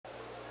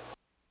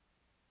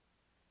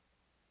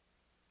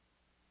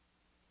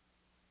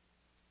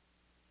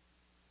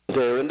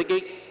They're in the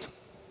gate.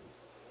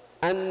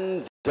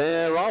 And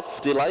they're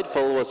off.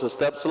 Delightful was a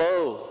step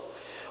slow.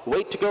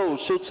 Wait to go,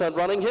 shoots out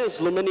running. Here's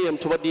Aluminium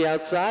toward the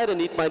outside,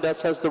 and Eat My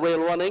Dust has the rail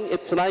running.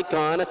 It's an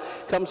Icon,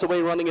 comes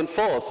away running in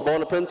fourth.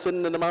 Born a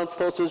Princeton and the Mount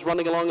Stosses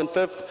running along in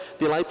fifth.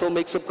 Delightful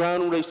makes up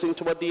ground, racing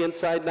toward the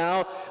inside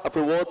now. Of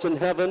Rewards in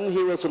Heaven,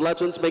 Heroes and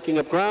Legends making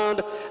up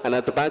ground. And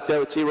at the back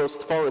there, it's Heroes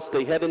Forest.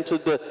 They head into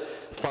the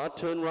far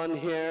turn run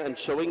here and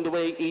showing the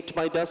way, Eat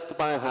My Dust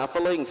by a half a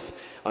length.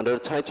 Under a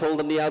tight hold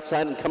on the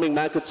outside and coming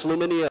back, it's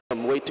Aluminium.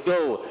 Way to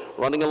go.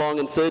 Running along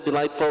in third.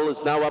 Delightful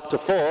is now up to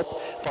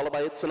fourth, followed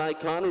by It's an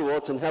Icon.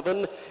 Rewards in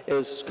Heaven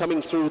is coming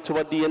through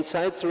toward the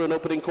inside through an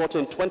opening quarter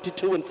in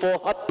 22 and 4.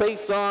 Hot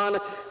pace on,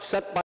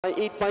 set by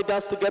Eat My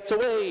Dust, who gets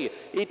away.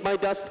 Eat My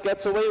Dust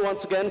gets away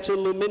once again to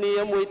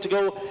Aluminium. Way to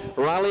go.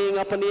 Rallying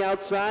up on the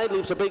outside.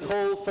 Leaves a big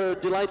hole for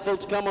Delightful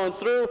to come on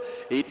through.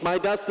 Eat My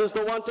Dust is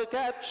the one to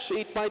catch.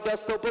 Eat My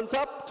Dust opens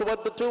up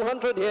toward the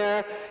 200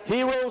 here.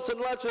 Heroes and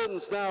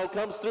Legends now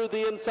comes through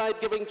the inside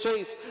giving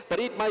chase,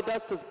 but Eat My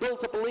Dust has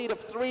built up a lead of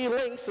 3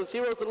 lengths as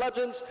Heroes and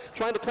Legends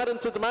trying to cut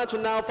into the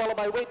margin now, followed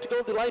by Way to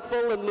Go,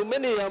 Delightful, and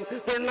Aluminium.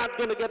 They're not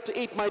going to get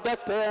to Eat My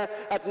Dust here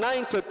at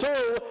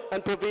 9-2,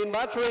 and Praveen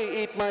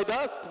Bhattacharya, Eat My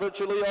Dust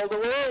virtually all the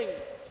way.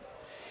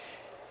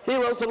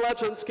 Heroes and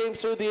Legends came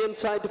through the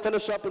inside to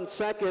finish up in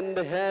second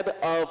ahead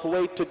of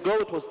Way to Go.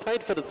 It was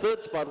tight for the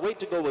third spot. Way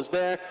to Go was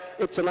there.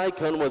 It's an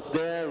Icon was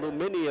there.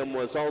 Aluminium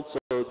was also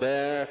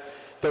there.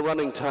 The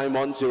running time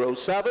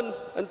 1:07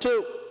 and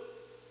 2.